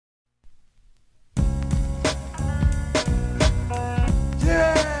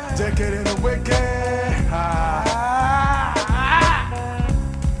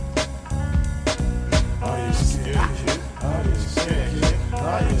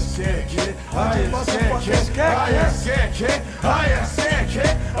scared kid. I am scared kid. I am scared kid. I am scared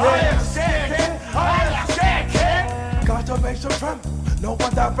kid. I am scared kid. I am scared kid. God to make some tremble. No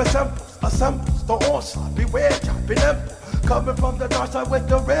one that resembles, assembles the onslaught. Beware, chopping nimble. Coming from the dark side with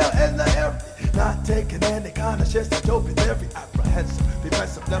the real in the area. Not taking any kind of shit, so you'll be very apprehensive.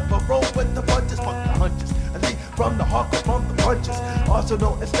 Defensive, never roll with the punches, fuck the hunches. And lead from the hardcore, from the punches. Also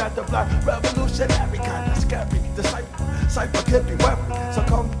known as that the black revolutionary, kind of scary. Disciple, cypher can be weary. So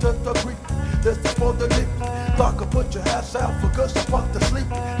come to the creek, this is for the leap. Darker, put your ass out for good, so fuck the sleep.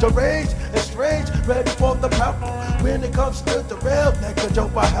 Deranged and strange, ready for the power. When it comes to the real nigga, Joe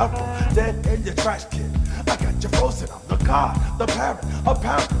by help. Dead in your trash kid. I got you frozen, I'm the god, the parent, a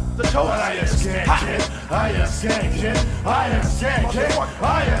parent, the chosen. I am scared kid. I am scared kid. I am scared kid.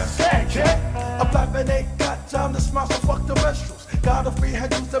 I am scared kid. A black man ain't got time to smile, so fuck the minstrels. Got a free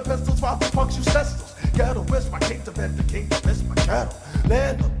hand, use the pistols, while the punks use stencils. Ghetto is my kingdom, and the kingdom is my cattle.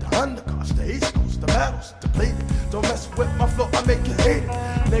 Land of the undercost, the east coast, the battles depleted. Don't mess with my flow, I make you hate it.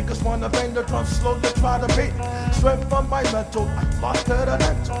 Niggas wanna bang the drum, slowly try to beat it. Strength from my mental, I fly to the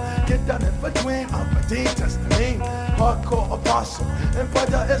mental. Get down in between, I'm a dean, testimony. Hardcore apostle,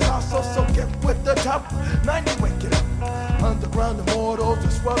 empire is also, so get with the top. 90 wake it up. Underground immortals, the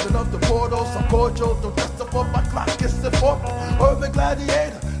swelling of the portals. I'm cordial, the rest of what my clock is informal. Urban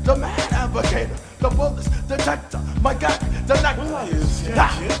gladiator, the mad advocator, the bullets detector, my guy, the nectar. I am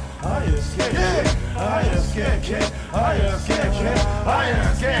scared kid. I am scared kid. I am scared kid. I am scared kid. I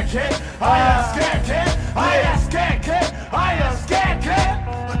am scared kid. I am scared kid. I am scared kid. I am scared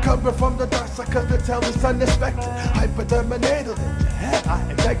kid. Coming from the dark side, cause the tale is unexpected. Hyper-terminator in your head, I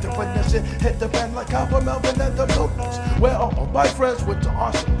injected when that shit hit the fan like Copper Melvin and the Blues. Where are all my friends with the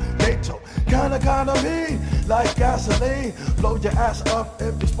arsenal? NATO, kinda mean, like gasoline. Blow your ass up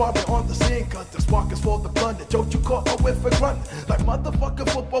if you spot me on the scene, cause the spark is for the plunder. Joke you caught a whiff and run. Like motherfucking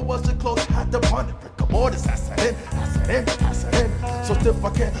football wasn't close, had to punt it. Rick Mortis, ass it in, ass it in, ass it in. So stiff I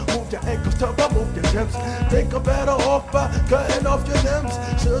can't move your ankles, till I move your limbs. Think I'm better off by cutting off your limbs.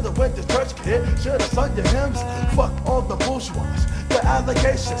 Should've went to church, kid, should've sung your hymns. Fuck all the bourgeois, the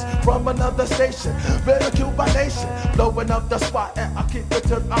allegations from another station. Ridiculed by nation, blowing up the spot, and I keep it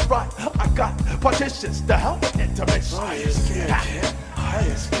till I right. I got partitions, the hell with intermission. I am scared kid. I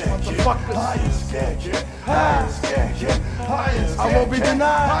am scared kid. Motherfuckers. I am scared kid. I am scared kid. I am scared I won't be kid.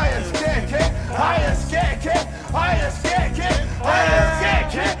 denied. I am scared kid. I am scared kid. I am scared kid. I am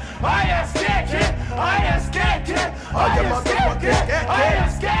scared kid. I am scared kid. I am scared kid. I am scared kid. I am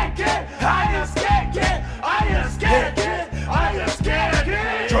scared kid. I am scared kid. I am scared kid. I am scared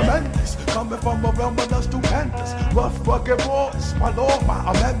kid. Tremendous, coming from a realm of the stupendous. Rough, rugged raw, it's my law, my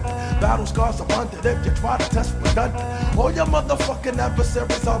amendment. Battle scars abundant if you try to test redundant. All your motherfucking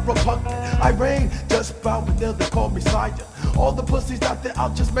adversaries are repugnant. I reign just bow and nearly call me sire. All the pussies out there,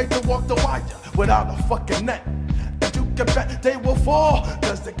 I'll just make them walk the wire without a fucking net. And you can bet they will fall,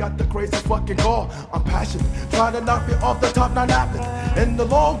 cause they got the crazy fucking gore. I'm passionate, trying to knock me off the top, not happening. In the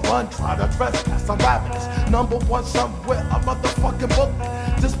long run, try to trespass, I'm ravenous. Number one somewhere, a motherfucking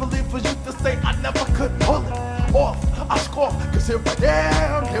bullet. Disbelief for you to say I never could pull it off. I score, cause here I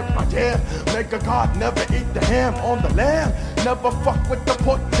am. Make a god never eat the ham on the lamb. Never fuck with the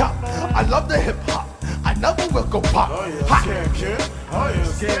pork chop. I love the hip hop. I never will go pop. I am scared kid. I am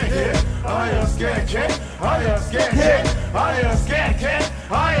scared kid. I am scared kid. I am scared kid. I am scared kid.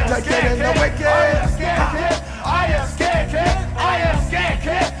 I am scared kid. I am scared kid. I am scared kid. I am scared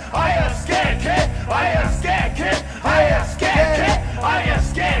kid. I am scared kid. I am scared kid. I am scared kid. I am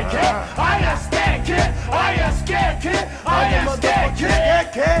scared kid. I am scared kid. I am scared kid. I am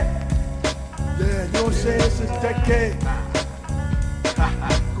scared kid. Yeah, you know what I'm saying? This is decade.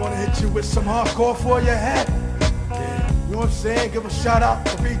 Gonna hit you with some hardcore for your head. Yeah, you know what I'm saying? Give a shout out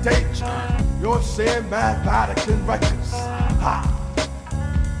to B Danger. You know what I'm saying? Mad Vatican Records. Ha!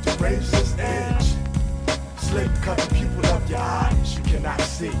 To raise this edge. Slick cut the pupil of your eyes you cannot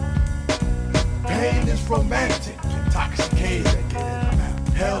see. Pain is romantic, intoxicated. Get in the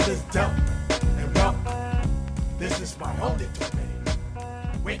mouth. Hell is dealt and welcome. This is my only domain.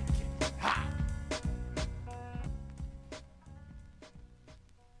 Wicked. Ha!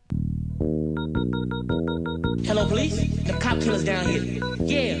 Hello, police? The cop killers down here.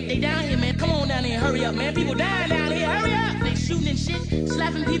 Yeah, they down here, man. Come on down here. Hurry up, man. People dying down here. Hurry up. They shooting and shit,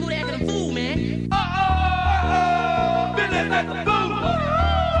 slapping people. They acting a fool, man. Business at the food.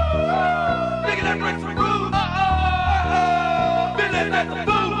 Nigga that brings some food. Business at the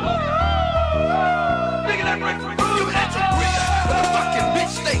food. Nigga that brings some food. You at your crib, but the fucking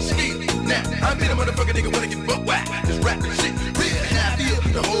bitch stay scheming. Now, I mean a motherfucking nigga wanna get butt whacked. Just rapping shit, real half feel.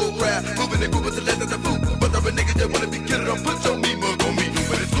 The whole crowd moving and grooving to let the food. But the nigga just wanna be killed, don't put your meat mug on me.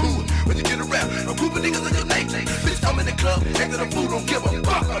 But it's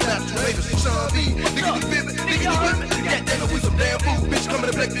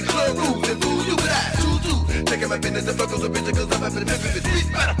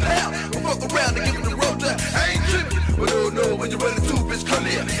bitch by the pound. We'll fuck around and give it the road to. I ain't tripping, but oh no, when you run into a bitch, come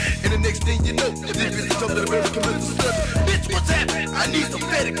here. And the next thing you know, this bitch is up to the American mental study. Bitch, what's happening? I need some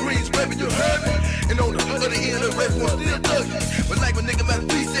fatty greens, baby, you heard me. And on the other end of the rest one still thugging. But like my nigga Master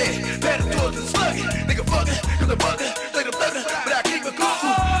P said, patty towards and slugging. Nigga fucking, cause the fucker, say the thugging, but I keep it cool.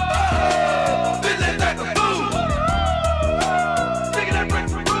 Bitch, let's like a fool. Nigga, that break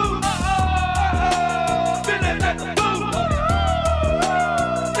for food. Bitch, let's like a fool.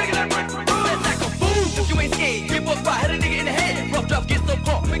 Nigga, that break for food. Let's like a fool. If you ain't scared, get bucked by, hit a nigga in the head. Rough drop, get so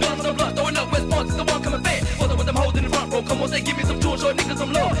hard. Make on some blood, throwing up West Point, the one coming fast. What's up with them hoes in the front row? Come on, say, give me some tools, short niggas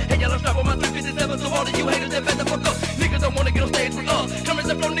some love. Hey, y'all strap on my 357, so all of you haters that better fuck up. Niggas don't wanna get on stage with us. Coming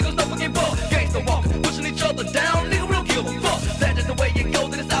to flow, niggas don't forget ball. Gangsta walking, pushing each other down, nigga, we don't give a fuck. That's just the way it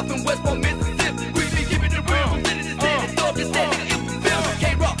goes in the South and West Point, Mississippi. We be keeping it real, from city to city, store to state, nigga, if you feel me.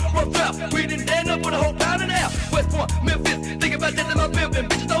 K-Rock, rough drop, we done stand up with a whole pound and out. West Point, Memphis, think about this in my Memphis,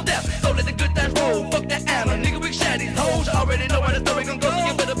 bitches don't doubt. So let the good times roll, fuck that Anna, nigga, we shot these hoes. I already know how the story gon' go, so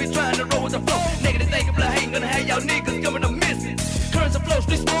you better be trying to roll with the flow. Negative thinking, but I ain't gonna have y'all niggas coming to miss it. Currents of flow,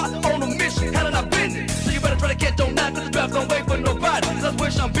 street smart, on a mission, handling our business. So you better try to catch on now, cause the draft don't wait for nobody. Cause I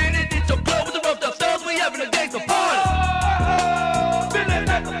wish I'm Benny, did your club with the roughed up thugs, we having a gangsta party. Benny,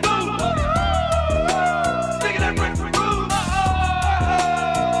 that's the fool. Nigga, that break for food.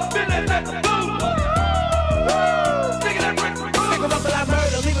 Benny, that's the fool. Nigga, that break for food. Nigga, muffle I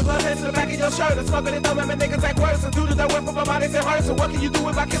murder, leave a blood hands in the back of your shirt. And smoking it, don't let my niggas act worse. And do that whip for my bodies and hurts. So what can you do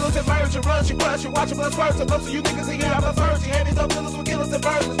if I kill us and merge? You rush, you crush, you watch your blood squirt. So most of you niggas in here, I'm a virgin. Handing those killers with killers and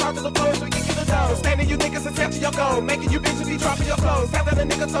birds. Start to the floor so we can get the dough. Standing you niggas and to your goal. Making you bitches be dropping your clothes. After the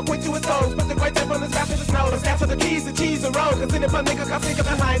niggas talk with you and toes. Put the great tape on his back to the snow. Let's capture the keys and cheese and roll. Cause in if a nigga come thinking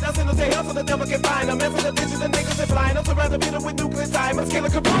behind us, in the tail so the devil can find. I'm messing the bitches and niggas and blind. I'm surrounded with nuclear diamonds. Kill a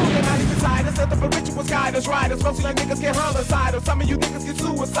kaboom, and not even side. I set up a rituals guide us right. Most of you niggas get homicidal. Some of you niggas get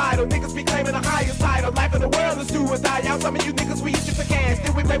suicidal. Niggas be claiming the highest title. Life in the world is do or die out. Some of you niggas we hit you for cash.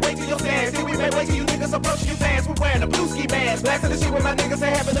 Then we may wait till your dance. Then we may wait till you niggas approach you dance. We're wearing a blue ski mask. Blasting the shit with my niggas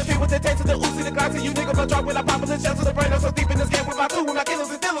and having a fit with the taste of the Uzi, the Glock. You niggas will drop when I pop in the shells of the brain. I'm so deep in this game with my two. When my killers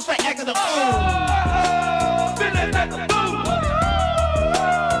and dealers straight acting a fool. Feeling like a fool.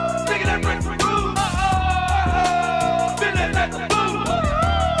 Nigga, that break for food. Feeling like a fool.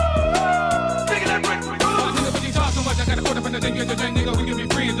 Nigga, that break for food. But you talk so much, I got a quarter from the thing, the drain, nigga, we can be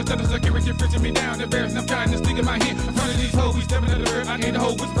friends. Instead of security friction me down, embarrassing, I'm trying to stick in my hand. In front of these hoes, we stepping to the rear. I need the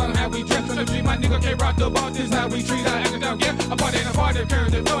whole whisper on how we dress. On the street, my nigga can't rock the ball, this is how we treat our acting out, yeah. A party and a party,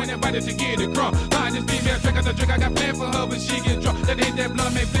 parents are throwing everybody to get it crumb. Line this female, drink out the drink, I got planned for her when she get drunk. Let hit that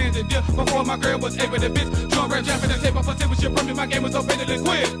blunt, make plans and deal. Before my girl was able to bitch. Drunk, red, jumping the tape off a table, shit from me, my game was so better than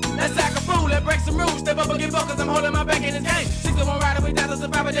quit. Let's act a fool, let's break some rules. Step up and get focused, I'm holding my back in this game. 6-1 rider with that,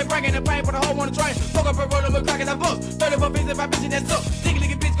 survivor, they bringing the pain for the whole on the train. Poke up a roller with cracking that books. 34 pieces if I bitch it, that's up. Tickly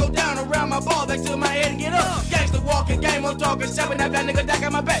bitch go down around my ball, back to my head and get up. Gangsta walking, game on talking, shoving that nigga back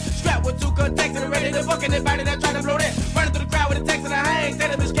on my back. Strapped with 2 contacts and ready to fuck anybody that try to blow that. Running through the crowd with a text and a hang. Say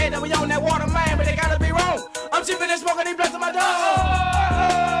the bitch K that we on that water, man, but they gotta be wrong. I'm chipping and smoking, these blunts on my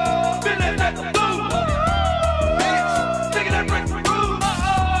dog. Feeling like a fool. Nigga, that break for food.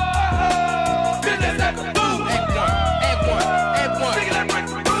 Feeling like a fool. Act one. Nigga, that break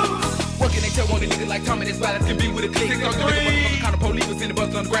for food. What can they tell on a nigga like Tommy? This violence can be with a click. 603. Kind of police was in the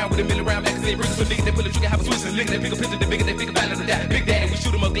bus on the ground with a milliround magazine. Bring some niggas that pull a trigger, have a switch and lick. They pick a picture, the bigger they pick a battle to die. Big daddy, we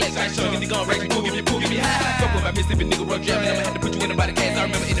shoot him up glass, I show him, he gon' raise me, give me high. Fuck with my Mississippi nigga, rough driving, I'ma have to put you in the body cast. I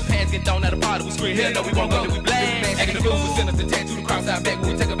remember in the pants getting thrown out of party, we scream, hell no, we won't go, then we blast. Acting the fool, we send us a tattoo to cross our back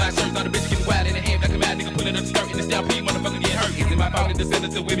when we take about shirts on the bitch getting wild in the hand, like a mad nigga pulling up the skirt in the style P, motherfucker get hurt. Is it my fault that the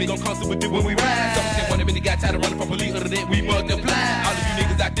senator with me gon' cost us with it when we ride? Some shit one of many got tired of running from police, other than we multiply. All of you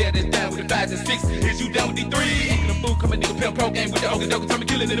niggas out there that's down with the 5s and 6, is you down with the 3? Acting the fool, coming nigga pimp pro game with the okey doke, tell me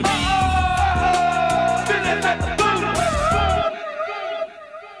killing it to me. Feeling like a fool.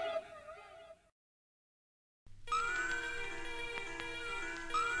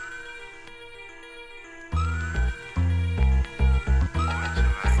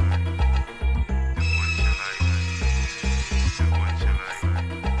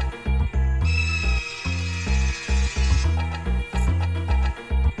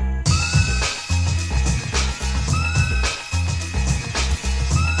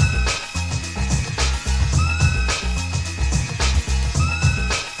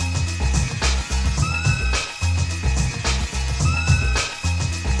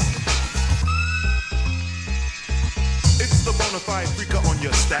 Freaker on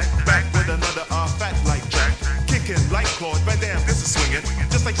your stack, back with another fat like Jack, kicking like Claude Van Damme. This is swinging,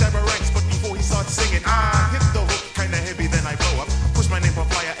 just like Shabba Ranks, but before he starts singing, I hit the hook kinda heavy, then I blow up. Push my name for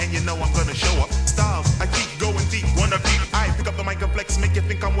flyer, and you know I'm gonna show up. Styles, I keep going deep, wanna beat. I pick up the mic and flex, make make you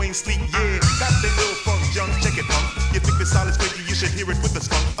think I'm Wayne Sleep. Yeah, got the ill funk, young, check it, punk. You think the style is crazy, you should hear it with the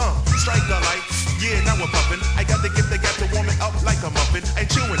skunk. Strike the light, yeah, now we're puffin'. I got the gift, I got to warm it up like a muffin. I'm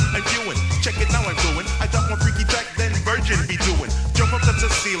chewing, I'm viewing, check it, now I'm doing. I drop one freaky track, then Virgin be doing. Jump up to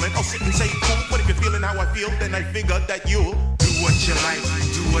the ceiling, I'll sit and say cool. But if you're feeling how I feel, then I figure that you'll do what you like,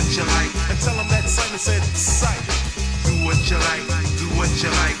 do what you like. And tell them that Simon said, sight. Do what you like, do what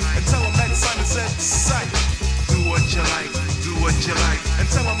you like. And tell them that Simon said, sight. Do what you like, do what you like. And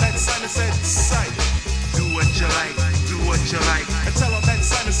tell them that Simon said, sight. Do what you like, do what you like. And tell them that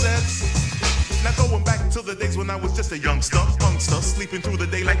Simon says. Now going back to the days when I was just a youngster, sleeping through the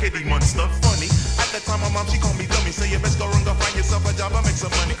day like Eddie Munster. Funny, at that time my mom, she called me dummy. Say you best go run, go find yourself a job and make some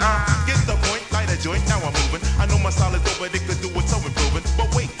money. Get the point, light a joint, now I'm moving. I know my style is dope, but it could do it so improving.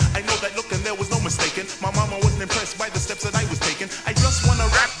 But wait, I know that look and there was no mistaking. My mama wasn't impressed by the steps that I was taking. I just wanna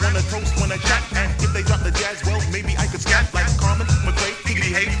rap, wanna toast, wanna chat. And if they drop the jazz, well, maybe I could scat like Carmen, McRae,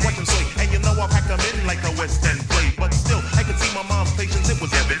 Giggity Hay, watch them sway. And you know I pack them in like a West End play. But still, I could see my mom's patience, it was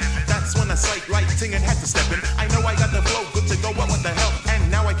evident. That's when I sight right ting and had to step in. I know I got the flow, good to go, but what the hell?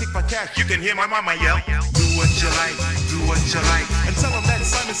 And now I kick for cash, you can hear my mama yell. Do what you like, do what you like. And tell them that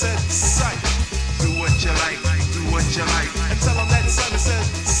Simon said, sight. Do what you like, do what you like. And tell them that Simon said,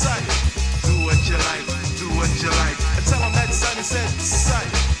 sight. Do what you like, do what you like. And tell them that Simon said, sight.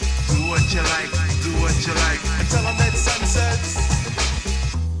 Do what you like, do what you like. And tell them that Simon said.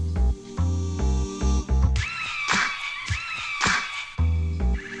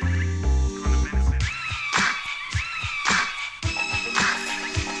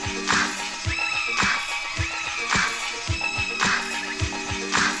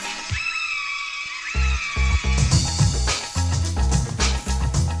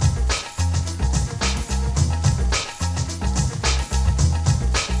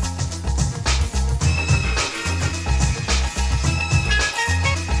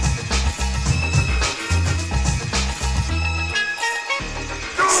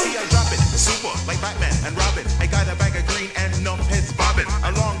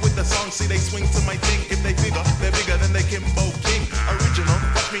 See they swing to my thing. If they figure they're bigger than the Kimbo King. Original,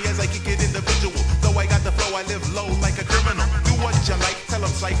 watch me as I kick it individual. Though I got the flow, I live low like a criminal. Do what you like, tell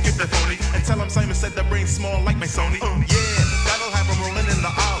them psych if they're phony. And tell them Simon said the brain's small like my Sony. Yeah, that'll have them rolling in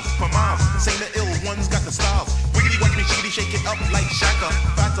the aisles for miles. Saying the ill ones got the styles. Wiggity watch me shiggity shake it up like Shaka.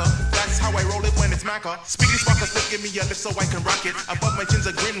 Fatter, that's how I roll it when it's Macca. Speedy sparkle stick, give me a lift so I can rock it. Above my chin's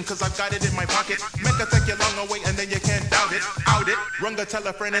a grin cause I've got it in my pocket. Mecca take you long away and then you can't doubt it. Out it, Runga tell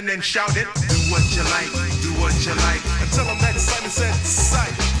a friend and then shout it. Do what you like, do what you like. And tell them that Simon said,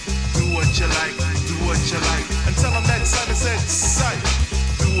 sight. Do what you like, do what you like. And tell them that Simon said, sight.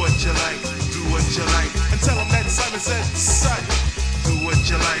 Do what you like, do what you like. And tell them that Simon said, sight. Do what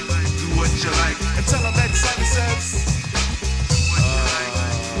you like, do what you like. And tell them that Simon says.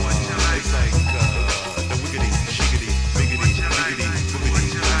 It's like the wiggity, shiggity, biggity, biggity,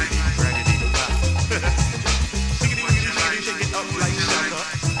 boogity, raggedy, shiggity, wiggity, shiggity, shake it up like Shaka.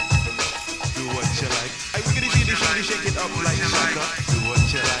 Do what you like. I wiggity, shiggity, shiggity, shake it up like Shaka. Do what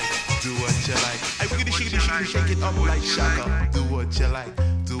you like, do what you like. I wiggity, shiggity, shiggity, shake it up like Shaka. Do what you like,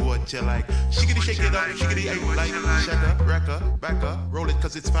 do what you like. Shiggity, shake it up, shiggity, I like Shaka, racka, backa, roll it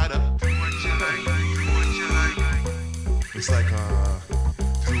cause it's fatter. Do what you like, do what you like. It's like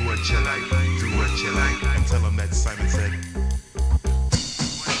do what you like, do what you like. And tell them that Simon said.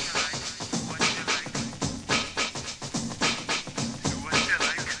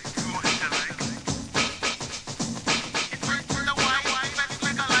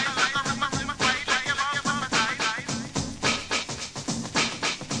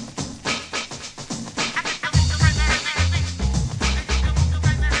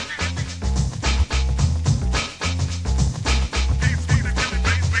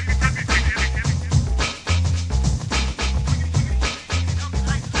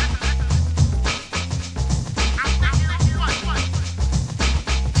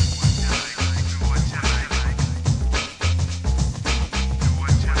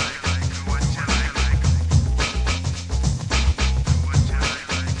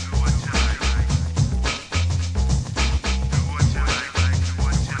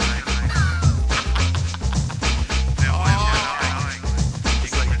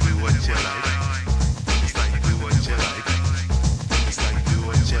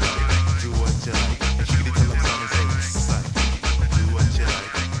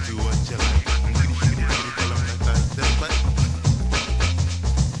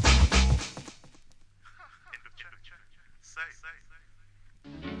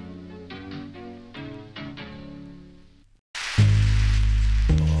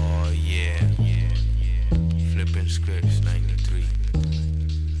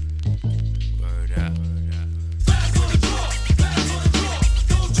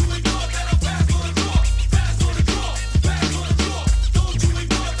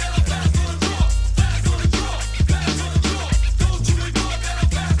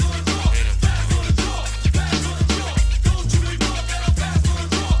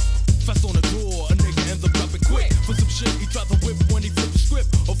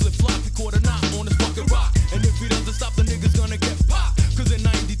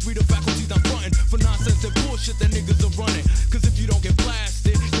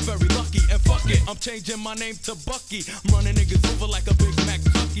 I'm changing my name to Bucky. I'm running niggas over like a Big Mac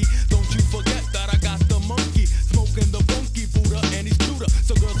Tucky. Don't you forget that I got the monkey smoking the funky Buddha, and he's cuter.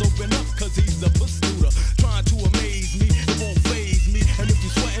 So girls open up, cause he's a pursuiter. Trying to amaze me, it won't faze me. And if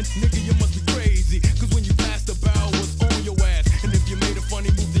you sweating, nigga, you must be crazy. Cause when you passed, the barrel was on your ass. And if you made a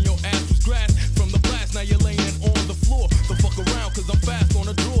funny move, then your ass was grass. From the blast, now you're laying on the floor. So fuck around, cause I'm fast on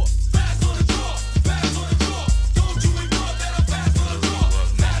the draw. Fast on the draw, fast on the draw. Don't you ignore that I'm fast on the draw.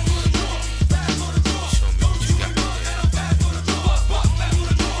 Fast on the draw, fast on the draw. Don't you ignore that I'm fast on the draw. Fast on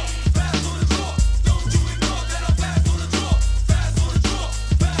the draw, fast on the draw. Don't you ignore that I'm fast on the draw. Fast on the draw,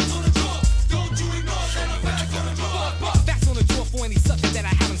 fast on the draw. Don't you ignore that I'm fast on the draw. Fast on the draw for any sucker that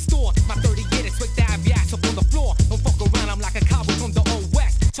I have in store. My 30 get it, swig that ass up on the floor. Don't fuck around, I'm like a cowboy from the old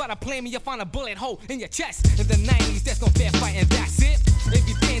west. Try to play me, you'll find a bullet hole in your chest. In the 90's, there's no fair fight, and that's it. If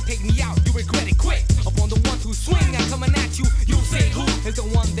you didn't take me out, you regret it quick. Up on the ones who swing, I'm coming at you. You'll say who is the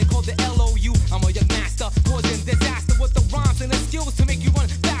one they call the LOU. I'm a young master, causing disaster with the rhymes and the skills to make you run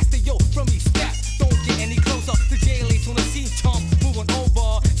faster. Yo, from each step, don't get any closer to J-Lace on the scene, chump. Moving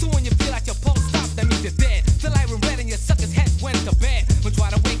over, so when you feel like your pulse stop, that means you're dead. Till I red and your sucker's head went to bed. But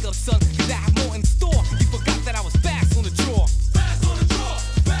try to wake up, son, cause I have more in store. You forgot that I was fast on the draw. Fast on the draw,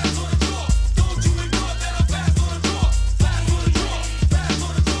 fast on the draw. Don't you ignore that I'm fast on the draw. Fast on the draw, fast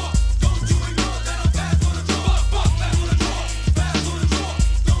on the draw. Don't you ignore that I'm fast on the draw. Fast on the draw, fast on the draw.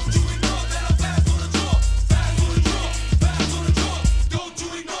 Don't you ignore that I'm fast on the draw. Fast on the draw, fast on the draw. Don't you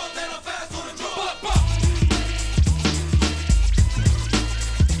ignore that I'm fast on the draw.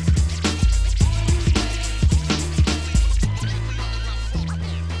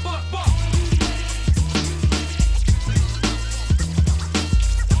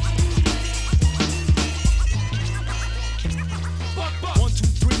 One, two,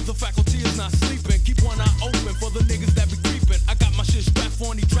 three, the faculty is not sleeping. Keep one eye open for the niggas that be creeping. I got my shit strapped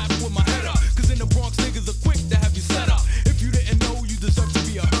for any trap with my head up. Cause in the Bronx, niggas are quick to have you set up. If you didn't know, you deserve to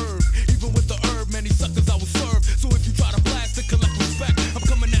be a herb. Even with the herb, many suckers I will serve. So if you try to blast to collect respect, I'm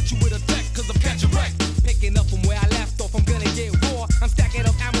coming at you with a deck, cause I'm catching wreck. Picking up from where I left off, I'm gonna get raw. I'm stacking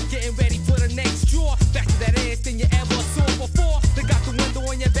up ammo, getting ready for the next draw. Back to that ass than you ever saw before. They got the window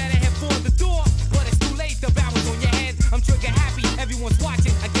on your bed and head for the door. But it's too late, the barrel's on your head. I'm trigger happy, everyone's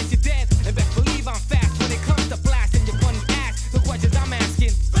watching, I guess you're dead. And best believe I'm fast when it comes to blasting your funny ass. The questions I'm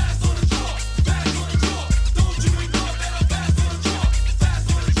asking. Fast on the draw, fast on the draw. Don't you ignore that I'm fast on the draw.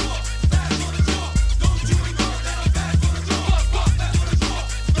 Fast on the draw, fast on the draw. Don't you ignore that I'm fast on the draw. Fast on the draw,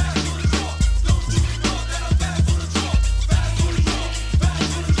 fast on the draw. Don't you ignore that I'm fast on the draw. Fast on the draw, fast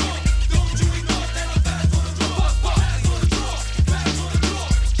on the draw. Don't you ignore that I'm fast on the draw. Fast on the draw, fast on the draw.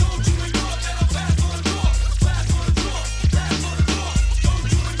 Don't you ignore that I'm fast on the draw. Fast on the draw, fast on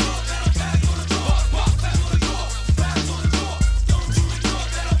the draw. Don't you ignore that I'm fast on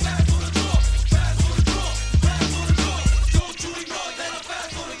the draw. Fast on the draw, fast on the draw. Don't you ignore that I'm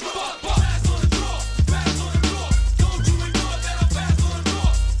fast on the draw. Fast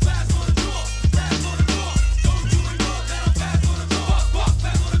on the draw, fast on the draw. Don't you ignore that I'm fast on the draw.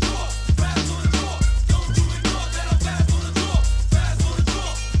 Fast on the draw,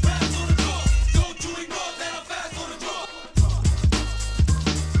 fast on the draw. Don't you ignore that I'm fast on the draw. Fast on the draw, fast on the draw. Don't you ignore that I'm fast on the draw.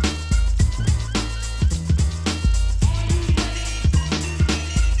 Fast on the draw, fast on the draw.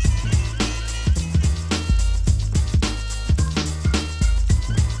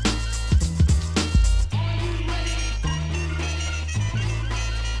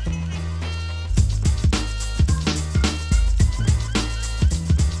 Don't you ignore that I'm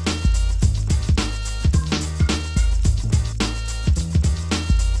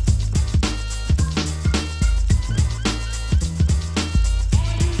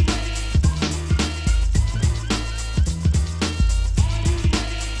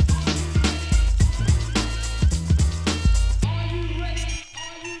on the draw. Fast on the draw, fast on the draw. Don't you ignore that I'm fast on the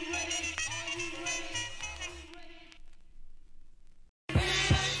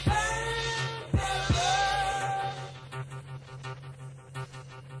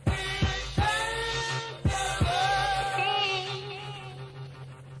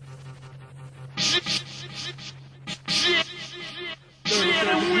draw.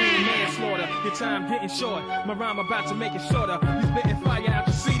 Your time getting short, my rhyme about to make it shorter. You spitting fire out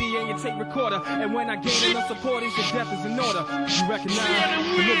the CD and your tape recorder. And when I gain enough supporters, your death is in order. You recognize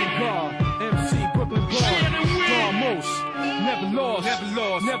the living God, MC Brooklyn Born, Dawn Moose, Never lost,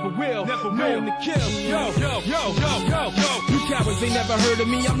 never will, known to kill. Yo. You cowards ain't never heard of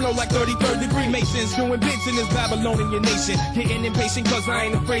me. I'm low like 33rd degree Masons, doing bits in this Babylonian nation. Getting impatient cause I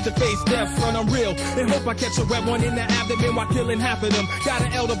ain't afraid to face death, son, I'm real. And hope I catch a red one in the abdomen while killing half of them. Got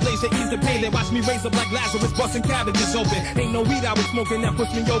an elder blaze to ease the pain. They watch me raise up like Lazarus, busting cabbages open. Ain't no weed I was smoking that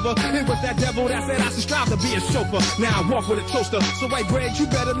pushed me over. It was that devil that said I should strive to be a chauffeur. Now I walk with a toaster, so white bread, you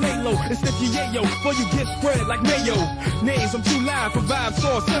better lay low and sniff your yayo, before you get spread like mayo. Names, I'm too loud for vibes,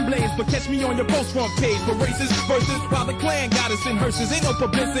 sauce, and blaze, but catch me on your post front page for races versus while the clan got us in hearses. Ain't no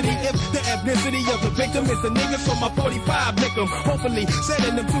publicity if the ethnicity of the victim is a nigga, so my 45 lick 'em. Hopefully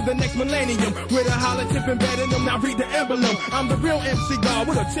sending them to the next millennium with a holler tip embedded them. Now read the emblem. I'm the real MC God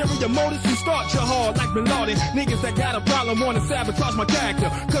with ulterior motives. You start your hard like Bin Laden. Niggas that got a problem want to sabotage my character,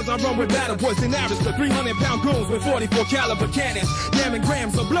 cause I run with battle boys and Arista, 300-pound goons with 44 caliber cannons. Yamming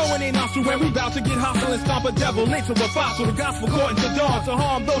grams are blowing in nostril when we bout to get hostile and stomp a devil into a fossil. The gospel court to dawn to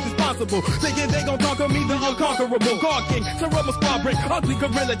harm those responsible. Thinking they gon' conquer me, the unconquerable. God King, cerebral squad break, ugly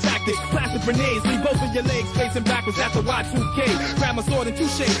guerrilla tactics. Plastic grenades, leave both of your legs facing backwards at the Y2K. Grab my sword and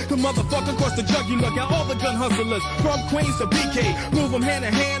touche, the motherfucker across the jugular. Got all the gun hustlers, from Queens to BK. Move them hand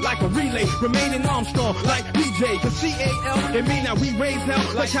in hand like a relay. Remaining Armstrong like BJ. Cause CAL, it mean that we raise hell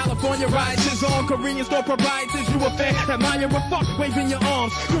like California rises on Korean store proprietors. You a fan, admire a fuck, waving your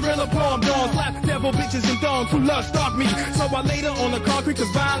arms. Gorilla palm dawns, slap devil bitches and thongs who love stalk me. So I later on the concrete, cause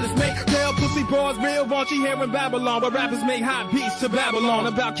violence make pale pussy bras real raunchy here in Babylon. Where rappers make hot beats to Babylon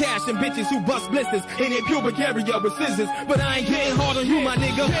about cash and bitches who bust blisters in their pubic area with scissors. But I ain't getting hard on you, my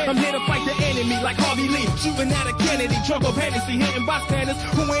nigga. I'm here to fight the enemy like Harvey Lee, shooting at a Kennedy. Drunk of Hennessy, hitting bystanders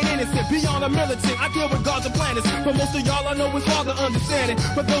who ain't innocent. Beyond a militant, I deal with gods and planets. For most of y'all, I know it's hard to understand it.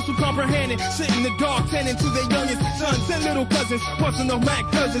 For those who comprehend it, sit in the dark, tending to their youngest sons and little cousins. Personal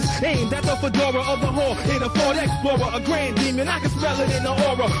Mac cousins, aimed at the fedora of the whore. In a Ford Explorer, a grand demon, I can spell it in the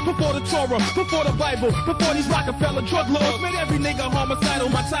aura. Before the Torah, before the Bible, before these Rockefeller drug lords. Made every nigga homicidal,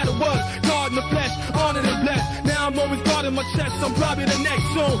 my title was God in the flesh, honored and blessed. Now I'm always guarding my chest, I'm probably the next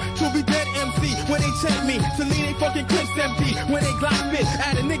soon to be dead MC. When they tempt me to leave they fucking clips empty. When they Glock spit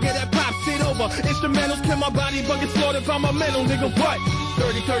at a nigga that pops shit over. Instrumentals kill my body, but get slaughtered by my mental, nigga, what?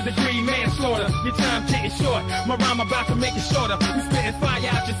 33rd degree manslaughter, your time getting short. My rhyme about to make it shorter. We spitting fire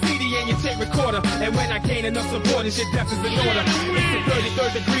out your CD and your tape recorder. And when I gain enough support, your death is in order. It's the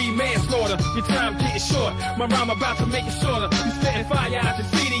 33rd degree manslaughter, your time getting short. My rhyme about to make it shorter. We spitting fire out your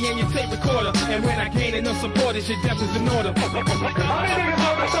CD and your tape recorder. And when I gain enough support, your death is in order. How many niggas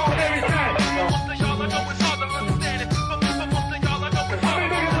know the song every time? Most of y'all I know it's hard to understand it. But most of y'all I know it's hard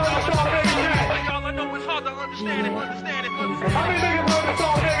to understand it. Y'all I know it's hard to understand it. How many niggas know the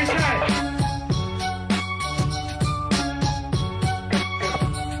song every time?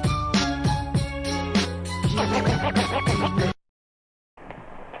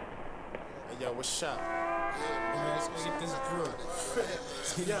 Hey, yo, what's up? Let's get this good.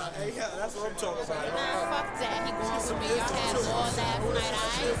 Yeah, that's what I'm talking about. Nah, fuck that. He going with me. Y'all had all last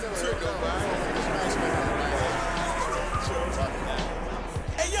night,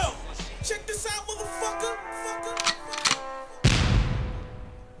 Hey, yo, check this out, motherfucker.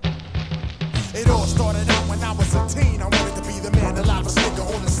 It all started out when I was a teen. I wanted to be the man, the loudest nigga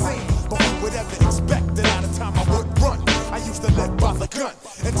on the scene. But who would ever expect that at a time I would run? I used to live by the gun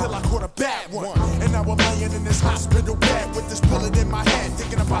until I caught a bad one. And now I'm laying in this hospital bed with this bullet in my head,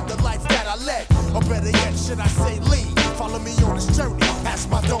 thinking about the life that I led. Or better yet, should I say lead? Follow me on this journey as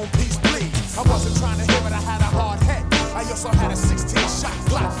my dome piece bleeds. I wasn't trying to hear it, I had a hard head. I also had a 16-shot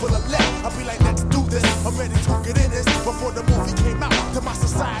Glock full of lead. I'd be like, let's do this, I'm ready to get in this. Before the movie came out, to my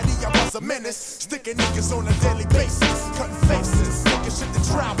society I was a menace. Sticking niggas on a daily basis, cutting faces, taking shit to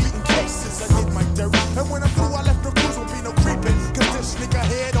trial, beating cases. I did my dirt, and when I'm through I left no clues, won't be no creeping. Cause this nigga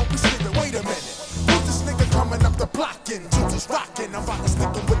here don't be sleeping, wait a minute. Who's this nigga coming up the blocking? Juju's rocking, I'm about to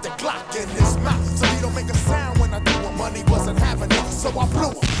stick him with the Glock in his mouth. So he don't make a sound when I do it, money wasn't having it. So I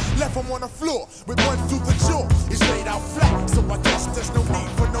blew him, left him on the floor, with one through the jaw. He's laid out flat, so I guess there's no need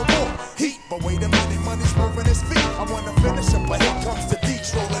for no more heat. But wait a minute, money's moving his feet. I wanna finish him, but here comes the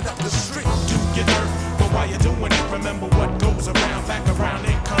D's rolling up the street. Do your dirt, but while you're doing it, remember what goes around, back around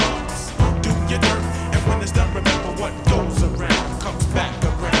it comes. Do your dirt, and when it's done, remember what goes around, comes back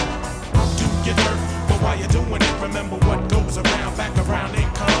around. Do your dirt, but while you're doing it, remember what goes around, back around it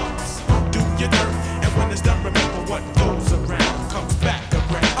comes. Do your dirt, and when it's done, remember what goes around, comes back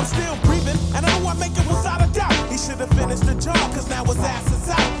around. I'm still breathing, and I know I make it without a doubt. He should have finished the job, cause now his ass is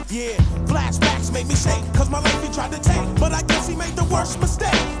out. Yeah, flashbacks niggas made me shake, cause my life he tried to take. But I guess he made the worst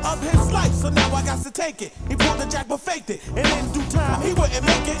mistake of his life, so now I got to take it. He pulled the jack but faked it, and in due time he wouldn't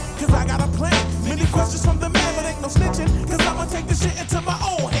make it, cause I got a plan. Many questions from the man, but ain't no snitching, cause I'ma take this shit into my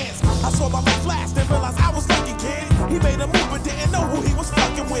own hands. I saw my life flash, then realized I was lucky, kid. He made a move but didn't know who he was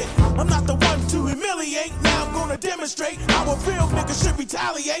fucking with. I'm not the one to humiliate, now I'm gonna demonstrate how a real nigga should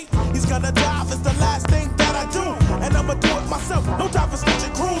retaliate. He's gonna die, it's the last thing that I do, and I'ma do it myself, no time for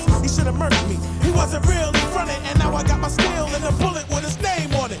snitching crews. He should've murdered me, he wasn't real, he fronted, and now I got my steel and a bullet with his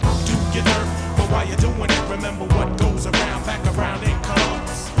name on it. Do your dirt, but while you're doing it, remember what goes around, back around it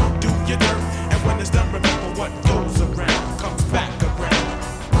comes. Do your dirt, and when it's done, remember what goes around, comes back around.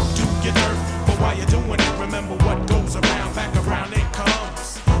 Do your dirt, but while you're doing it, remember what goes around, back around it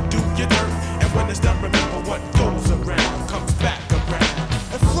comes. Do your dirt, and when it's done, remember what goes around, comes back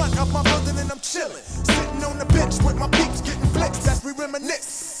around. In front of my building and I'm chillin', sitting on the bench with my peeps getting blitzed as we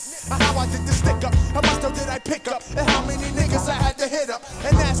reminisce. How I did the stick up, how much dough did I pick up, and how many niggas I had to hit up.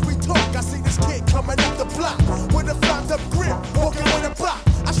 And as we talk, I see this kid coming up the block with a flopped up grip, walking with a block.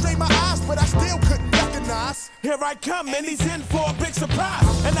 I strained my eyes, but I still couldn't recognize. Here I come, and he's in for a big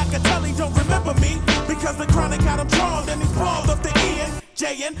surprise. And I can tell he don't remember me, because the chronic got him drawn, and he's balled up the Ian,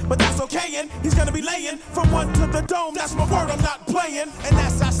 Jayin', but that's okay, and he's gonna be laying from one to the dome, that's my word, I'm not playing. And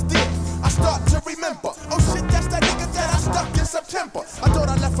as I steer, I start to remember, oh shit, that's that nigga that I stuck in September. I thought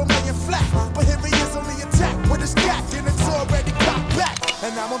I left him laying flat, but here he is on the attack with his gat, and it's already cocked back.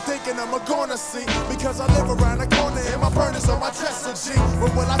 And now I'm thinking I'm gonna see, because I live around the corner and my burners on my dresser, G.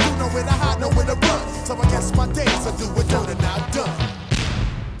 But will I do know where to hide, know where to run? So I guess my days are do with dirt and now done.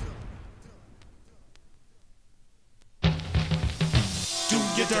 Do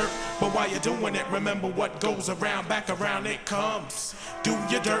your dirt, but while you're doing it, remember what goes around, back around it comes. Do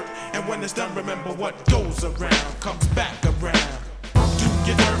your dirt, and when it's done, remember what goes around, comes back around. Do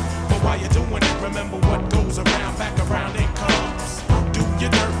your dirt, but while you're doing it, remember what goes around, back around it comes. Do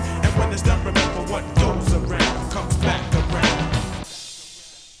your dirt, and when it's done, remember what goes around, comes back around.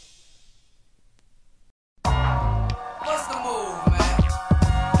 What's the move, man?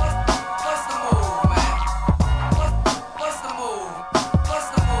 What's the move, man? What's the move? What's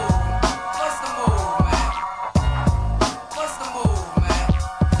the move? What's the move, man? What's the move, man?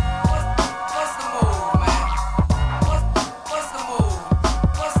 What's the move, man? What's the move? What's the move?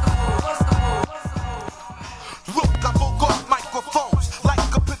 What's the move? What's the move? Look, I woke up microphones like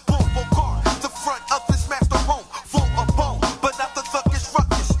a pit bull car. The front of this master home, full of bone, but not the thuggish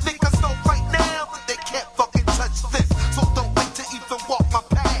ruckus. Niggas know right now that they can't fucking touch this. So don't wait to even walk my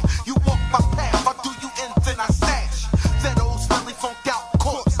path. You walk my path, I do you in, then I stash. That old's really funked out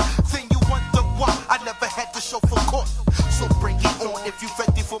course. Then you wonder why I never had to show for court. So bring it on if you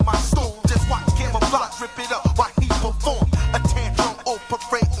ready for my storm. Just watch camouflage rip it up while he perform. A tantrum or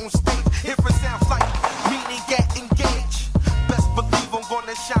parade on stage. If it sounds like meaning get engaged, best believe I'm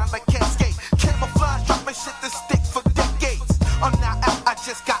gonna shine like Cascade. Camouflage dropping shit to stick for decades. I'm now out, I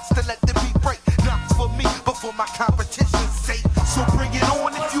just got to let the beat break. Not for me, but for my competition's sake. So bring it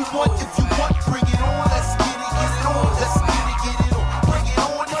on if you want, bring it on. Let's get it on. Let's get it on. Bring it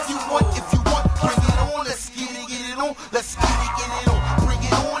on if you want, bring it on. Let's get it on. Let's get it on. Bring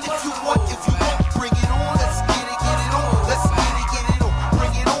it on if you want, bring it on. Let's get it on. Let's get it on.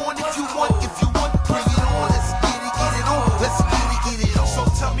 Bring it on if you want, bring it on. Let's get it on. Let's get it on. So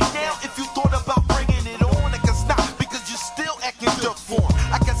tell me now if you thought about bringing it on. I guess not, because you're still acting dirt for 'em.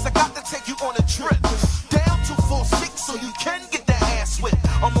 I guess I got to take you on a trip down to 4-6 so you can get that ass whipped.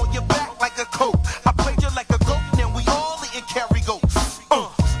 I'm on your back like a coat. I played you like a goat, now we all eating carry goats.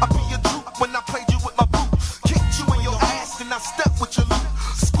 I be your troop when I played you with my boot. Kicked you in your ass and I step with your loot.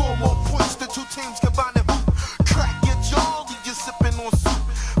 Score more points than two teams combined and hoop. Crack your jaw, leave you sipping on soup.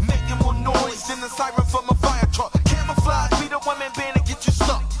 Making more noise than a siren from a fire truck. Camouflage, be the one man band and get you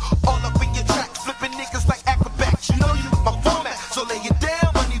stuck. All up in your tracks, flipping niggas like acrobats. You know you with my format, so lay it down,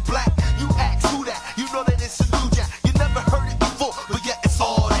 money black. You ask who that, you know that it's a new jack. You never heard it before, but yet it's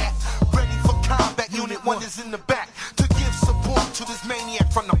all that. Ready for combat, unit 1 is in the back to give support to this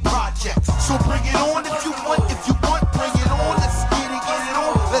maniac from the project. So bring it on if you want, bring it on. Let's get it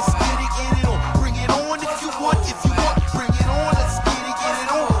on. Let's get it on. Bring it on if you want, bring it on. Let's get it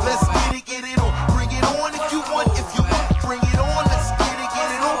on. Let's get it on. Bring it on if you want, bring it on. Let's get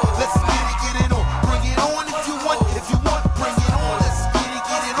it on. Let's get it on. Bring it on if you want, bring it on. Let's get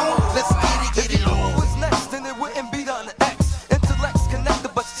it on. Let's get it on. Was next, then it wouldn't be on the X. Intellects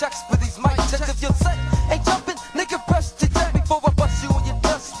connected, but checks for these mic checks. If you're set, ain't jumping, nigga, press the check before I bust you on your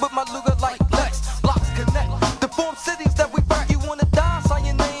dust with my Luger like Lex. Blocks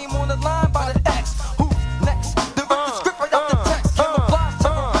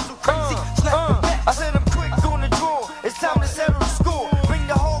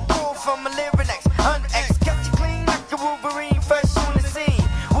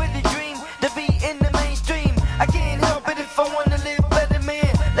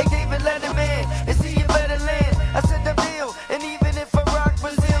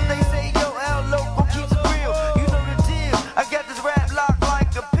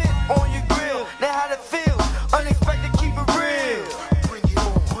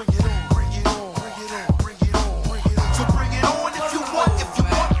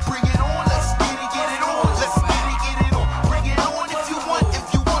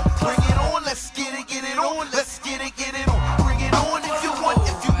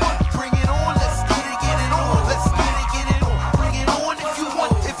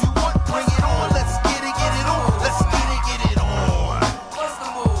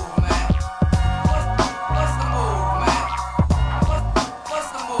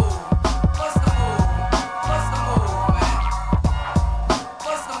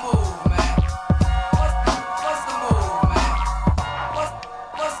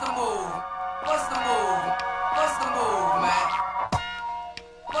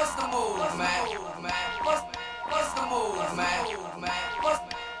the move, man? What's the move, man? What's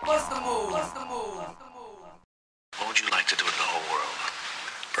the move? What would you like to do to the whole world?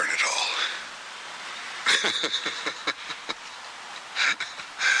 Burn it all.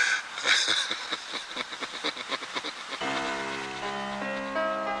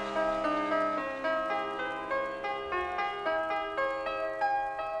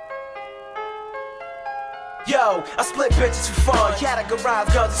 Yo, I split bitches for fun,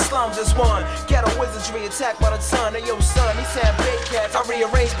 categorize guns and slums as one. Ghetto wizardry attacked by the ton. Hey yo son, these have big cats, I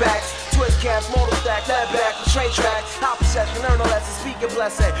rearrange backs. Twist caps, motor stack, lead back, the train track. Hop possession, learn a lesson, speak a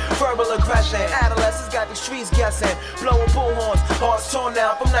blessing. Verbal aggression, adolescents got the streets guessing. Blowing bullhorns, hearts torn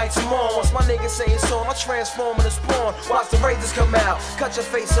out from nights and morns. My niggas say it's on, I transform in a spawn. Watch the razors come out, cut your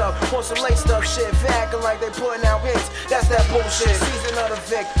face up. Want some laced up shit, acting like they putting out hits. That's that bullshit, season of the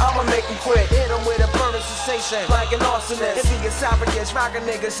Vic, I'ma make them quit. Hit them with a burning sensation, like an arsonist. In the esophagus, rockin'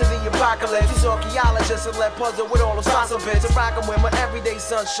 niggas to the apocalypse. These archaeologists are let puzzle with all the fossil bits. And rockin' with my everyday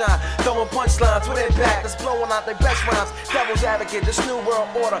sunshine, throwing punchlines with impact. That's blowing out their best rhymes. Devil's advocate, this new world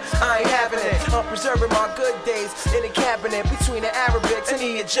order, I ain't having it. I'm preserving my good days in the cabinet between the Arabics and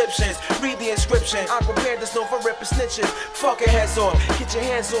the Egyptians. Read the inscription, I'm prepared to snow for ripping snitches. Fuck your heads off, get your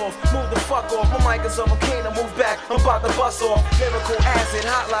hands off, move the fuck off. My mic is off, I'm can't move back, I'm about to bust off. Lyrical acid,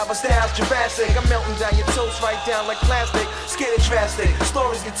 hot lava styles, Jurassic. I'm melting down your toast right down like plastic. Scared and drastic,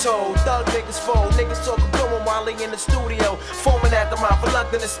 stories get told. Thug niggas fold, niggas talking going while they in the studio. Foaming at the mouth,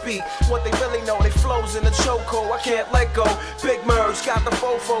 reluctant to speak. What they really know, they flows in the chokehold. I can't let go. Big merge, got the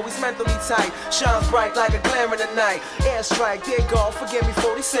fofo, he's mentally tight. Shines bright like a glare in the night. Airstrike, dear God, forgive me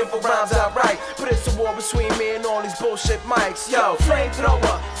for these simple rhymes outright. But it's a war between me and all these bullshit mics. Yo,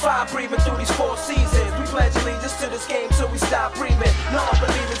 flamethrower, fire breathing through these 4 seasons. We pledge allegiance to this game till we stop breathing.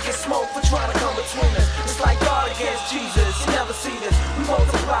 Non-believers get smoked for trying to come between us. It's like God against Jesus, you never see this. We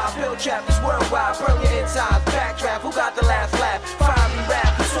multiply, build chapters worldwide, burn your insides, backdraft, who got the last laugh? Fiery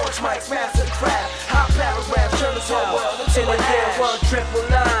rap, we torch mics, master the craft. Hot paragraphs, turn this whole world into an ash.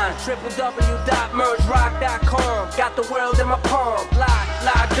 1-999-www.mergerock.com. Got the world in my palm,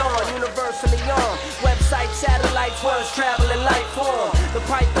 locked on, universally on. Website, satellites, words traveling light form. The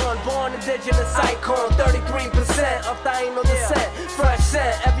python, born indigenous icon. 33% of Taino descent, fresh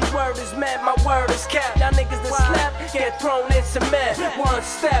scent. Every word is meant, my word is kept. Y'all niggas that slap, get thrown in cement. One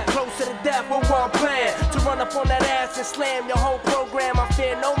step closer to death with one plan, to run up on that ass and slam your whole program. I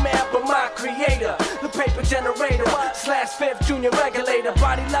fear no man but my creator, the paper generator, /5th junior regulator,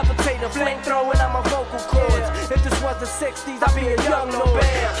 body levitator, flamethrowing on my vocal cords. If this was the 60s, I'd be a young Nobel,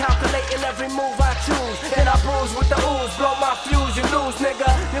 calculating every move I choose. Then I bruise with the ooze, blow my fuse, you lose, nigga.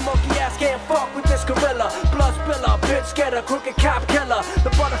 Your monkey ass can't fuck with this gorilla. Blood spiller, bitch, get a crooked cop killer. The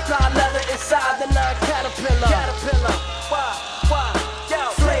butterfly leather inside the non-caterpillar. Why,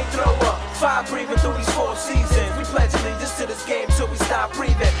 yo, flamethrower, fire breathing through these 4 seasons. We pledge allegiance to this game till we stop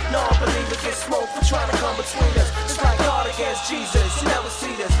breathing. Non-believers get smoked for trying to come between us. It's like God against Jesus, you never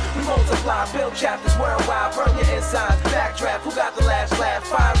see this. We multiply, build chapters worldwide, burn your insides, backdraft, who got the last laugh?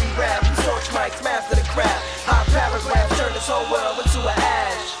 Fiery rap, we torch mics, master the craft. Hot paragraphs, turn this whole world into an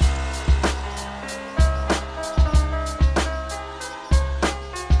ash.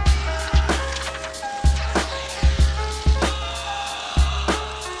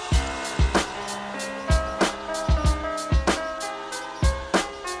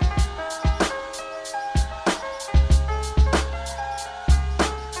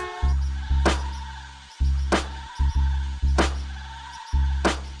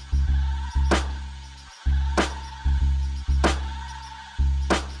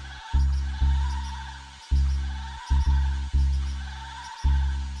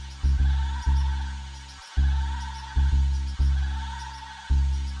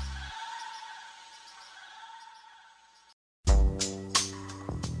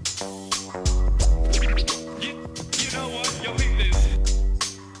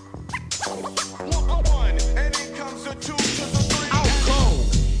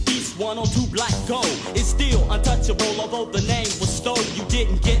 Although the name was stole, you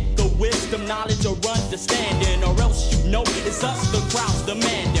didn't get the wisdom, knowledge, or understanding, or else you know it's us, the crowd's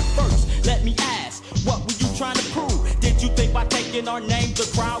demanding. First, let me ask, what were you trying to prove? Did you think by taking our name the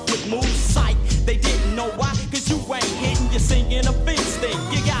crowd would move? Psych, they didn't know why, cause you ain't hitting, you're singing a fixed thing.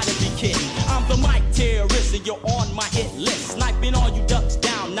 You gotta be kidding. I'm the mic terrorist and you're on my hit list. Sniping all you ducks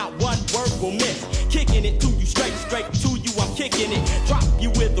down, not one word will miss. Kicking it to you straight to you, I'm kicking it. Drop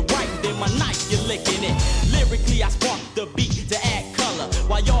you with the right, then my knife, you're licking it. Lyrically, I spark the beat to add color,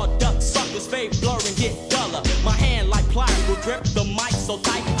 while y'all duck suckers fade blur and get duller. My hand like pliers will grip the mic so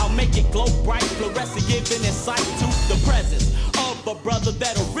tight, I'll make it glow bright, fluorescent, giving insight to the presence of the a brother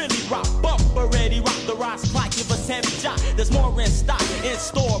that'll really rock. Bump already rock the rise clock, give us heavy shot. There's more in stock, in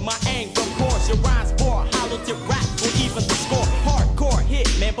store. My anger course, your rhymes bore, hollow tip rap, or even the score. Hardcore hit,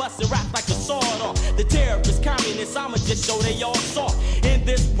 man, bustin' rap like a sword off. The terrorists, communists, I'ma just show they all soft. In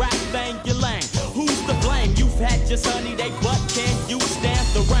this rap thing, you lame. Who's to blame? You've had your sunny day, but can you stand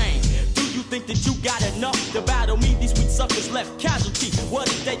the rain? Do you think that you got enough to battle me? These weak suckers left casualty.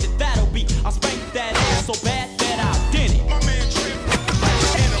 What a day that'll be. I'll spank that ass so bad that I'll dent it. My man Trip,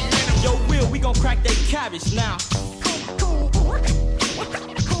 in a minute. Yo, Will, we gon' crack that cabbage now. Cool.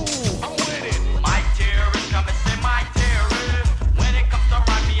 I'm with it. My terrorist, come and say my terrorist. When it comes to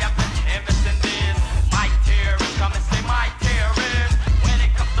rhyme, me after canvas and this. My terrorist, come and say my terrorist. When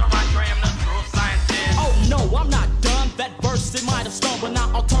it comes to rhyme, I am the true scientist. Oh no, I'm not done. That verse, it might have stumbled, but now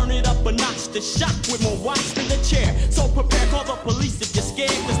I'll turn it up a notch. The shot with more watch than the chair. So prepare, call the police if you're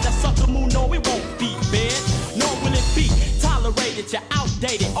scared. Cause that sucker moon, no, it won't be bad. Nor will it be tolerated. You're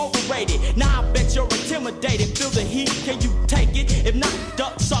outdated, overrated. Now I bet you're intimidated. Feel the heat, can you take it? If not,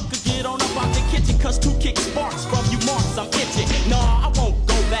 duck, sucker, get on up out the kitchen. Cause two kick sparks from you marks, I'm itching. Nah, I won't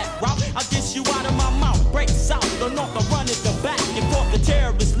go that route. I'll dish you out of my mouth. Break south, the north, I'm running the back and forth. The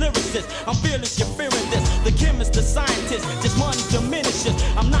terrorist lyricist, I'm fearless, you're fearing this. The chemist, the scientist, just money diminishes.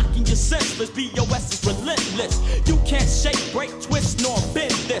 I'm knocking you senseless, BOS is relentless. You can't shake, break, twist, nor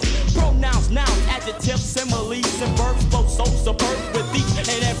bend this. Pronouns, nouns, adjectives, similes, and verbs flow so superb with each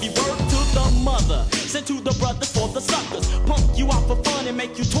and every word to the mother. Sent to the brother for the suckers. Punk you out for fun and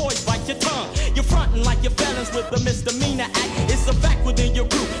make you toys bite your tongue. You're fronting like you're felons with the misdemeanor act. It's a fact within your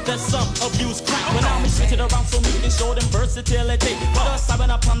group that some abuse crack. When I'm switching around so we can show them versatility. But us having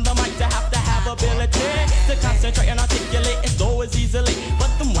up on the mic to have ability to concentrate and articulate as though as easily.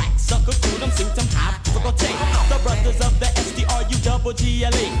 But them whack suckers through them symptom have difficulty. The brothers of the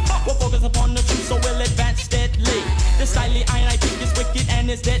SDRUGGLE will focus upon the truth so we'll advance steadily. The slightly I think is wicked and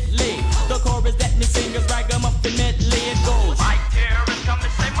is deadly. The chorus that me singers ragamuffin medley. It goes. My terrorist, come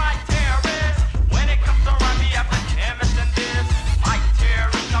and say my terrorist. When it comes to rhyme, me after chemist and this. My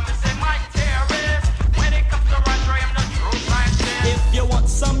terrorist, come and say my terrorist. When it comes to rhyme, I am the true scientist. If you want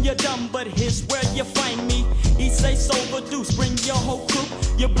some, you're dumb, but here's where you find me. He say so produce, bring your whole crew.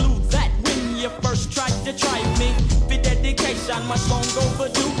 You blew that when you first tried to try me. For dedication, much long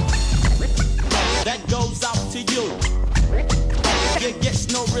overdue. That goes out to you. You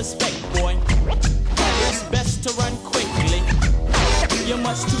get no respect, boy. It's best to run quickly. You're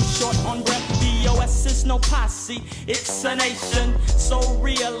much too short on breath. BOS is no posse, it's a nation. So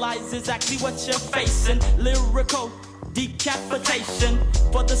realize exactly what you're facing. Lyrical decapitation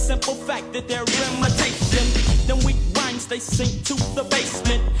for the simple fact that they're imitation. Them weak rhymes, they sink to the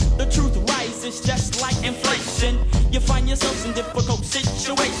basement. The truth rises just like inflation. You find yourselves in difficult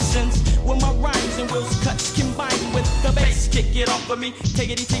situations when my rhymes and Will's cuts combine with the bass. Kick it off of me,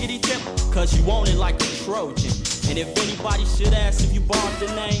 tiggity tip, cause you want it like a Trojan. And if anybody should ask if you borrowed the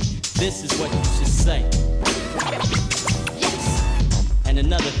name, this is what you should say. Yes. And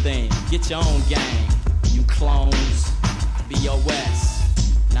another thing, get your own game, you clones.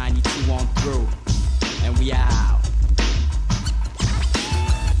 BOS 92 on through, and we out.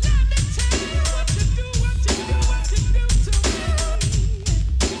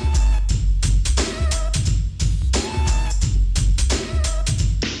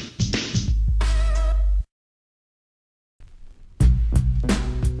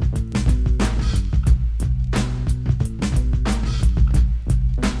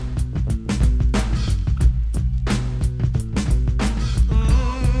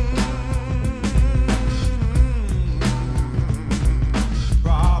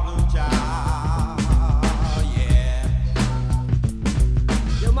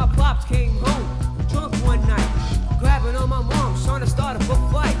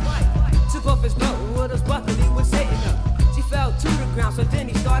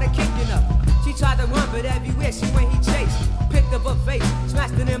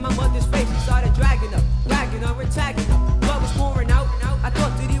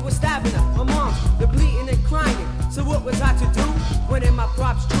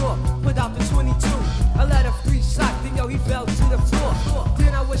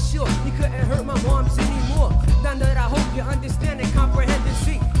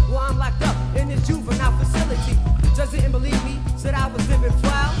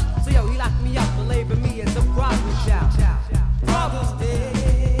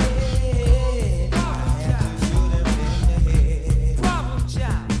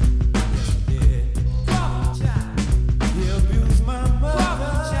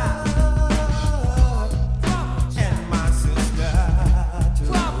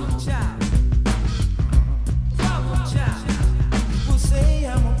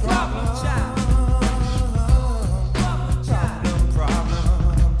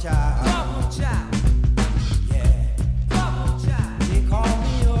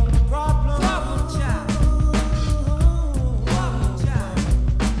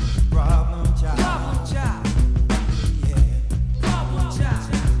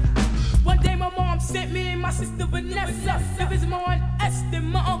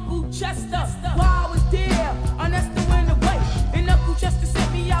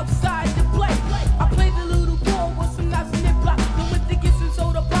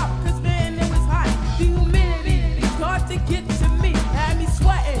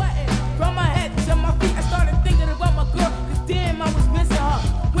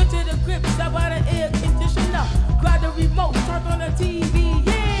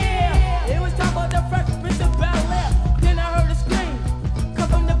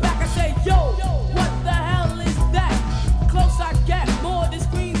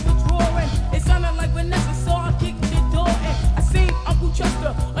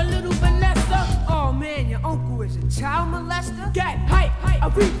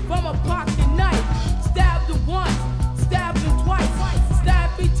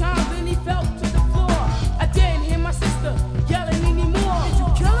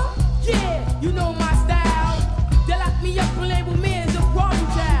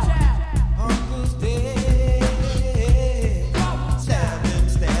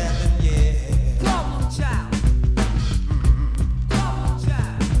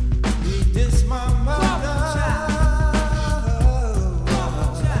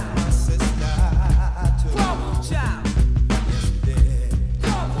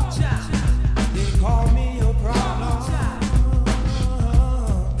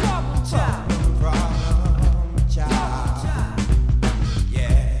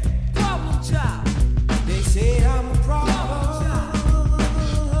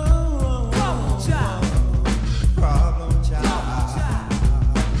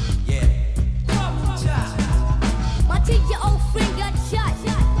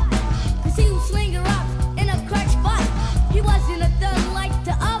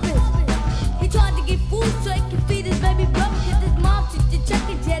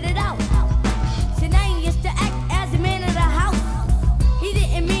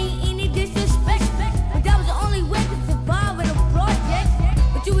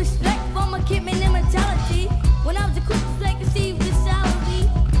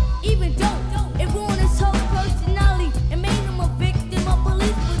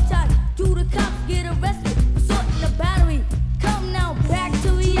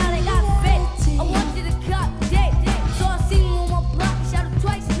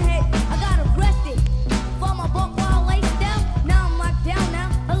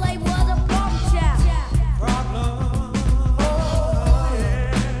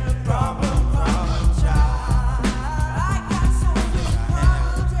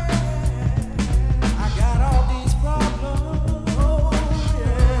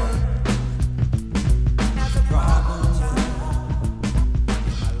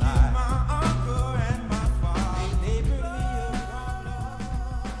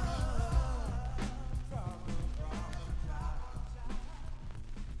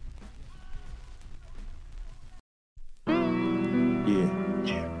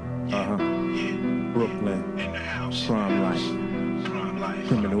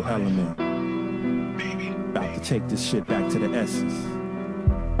 element. About to take this shit back to the essence.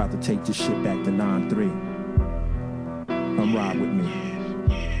 About to take this shit back to 9-3. Come ride with me.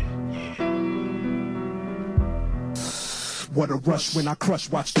 What a rush when I crush,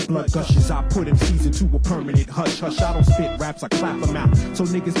 watch the blood gushes. I put MCs into a permanent hush, hush. I don't spit raps, I clap them out. So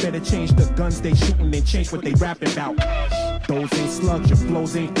niggas better change the guns they shooting and change what they rapping about. Those ain't slugs, your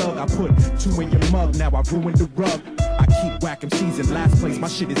flows ain't thug. I put 2 in your mug, now I ruined the rug. I keep whack MCs in last place, my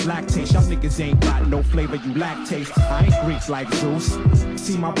shit is lactate. Y'all niggas ain't got no flavor, you lack taste. I ain't Greek like Zeus.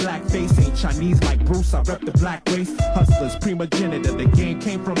 See my black face, ain't Chinese like Bruce. I rep the black race. Hustlers, primogenitor, the game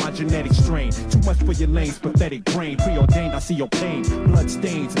came from my genetic strain. Too much for your lanes, pathetic brain. Preordained, I see your pain. Blood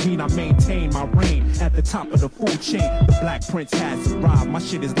stains mean I maintain my reign at the top of the food chain. The Black Prince has arrived. My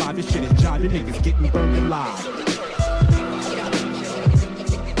shit is live, your shit is job. Your niggas getting burned alive.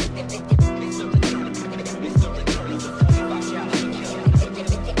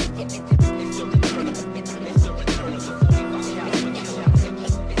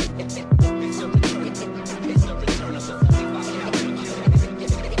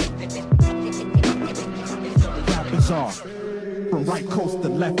 From right coast to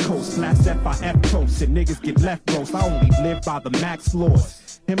left coast, last FIF toast, and niggas get left roast. I only live by the max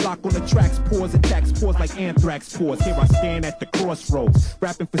laws. Hemlock on the tracks, pause, attacks, pause like anthrax pause. Here I stand at the crossroads,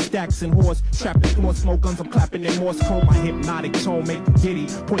 rapping for stacks and horse, trapping floor smoke guns, I'm clapping in Morse code. My hypnotic tone make them giddy,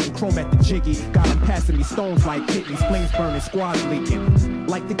 pointing chrome at the jiggy. Got them passing me stones like kidneys, flames burning, squads leaking.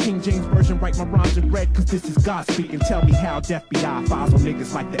 Like the King James Version, write my rhymes in red, cause this is God speaking. Tell me how the FBI files on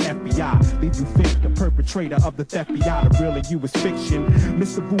niggas like the FBI. Leave you fit, the perpetrator of the theft FBI. The real of you is fiction.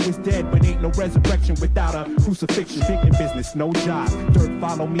 Mr. Boo is dead, but ain't no resurrection without a crucifixion. Big in business, no job. Dirt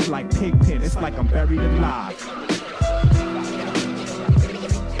follow me like Pigpen, it's like I'm buried alive.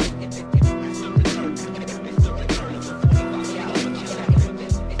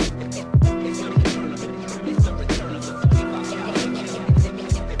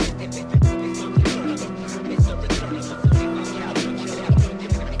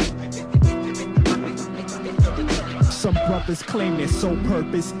 Some brothers claim their sole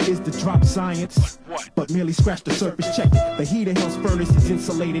purpose is to drop science, but merely scratch the surface. Check it. The heat of hell's furnace is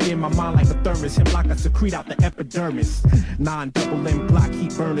insulated in my mind like a thermos. Hemlock, I secrete out the epidermis. 9-double-M block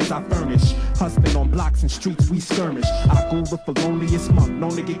heat burners I furnish. Hustling on blocks and streets we skirmish. I go the felonious monk,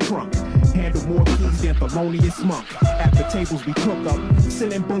 known to get crunk. Handle more keys than felonious monk. At the tables we cook up,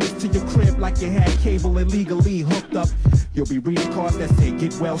 sending bullets to your crib like you had cable illegally hooked up. You'll be reading cards that say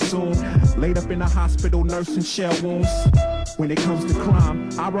get well soon. Laid up in a hospital nursing shell wounds. When it comes to crime,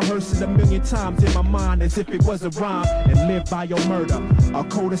 I rehearse it 1,000,000 times in my mind as if it was a rhyme. And live by your murder, a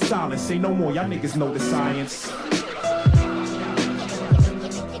code of silence. Say no more, y'all niggas know the science.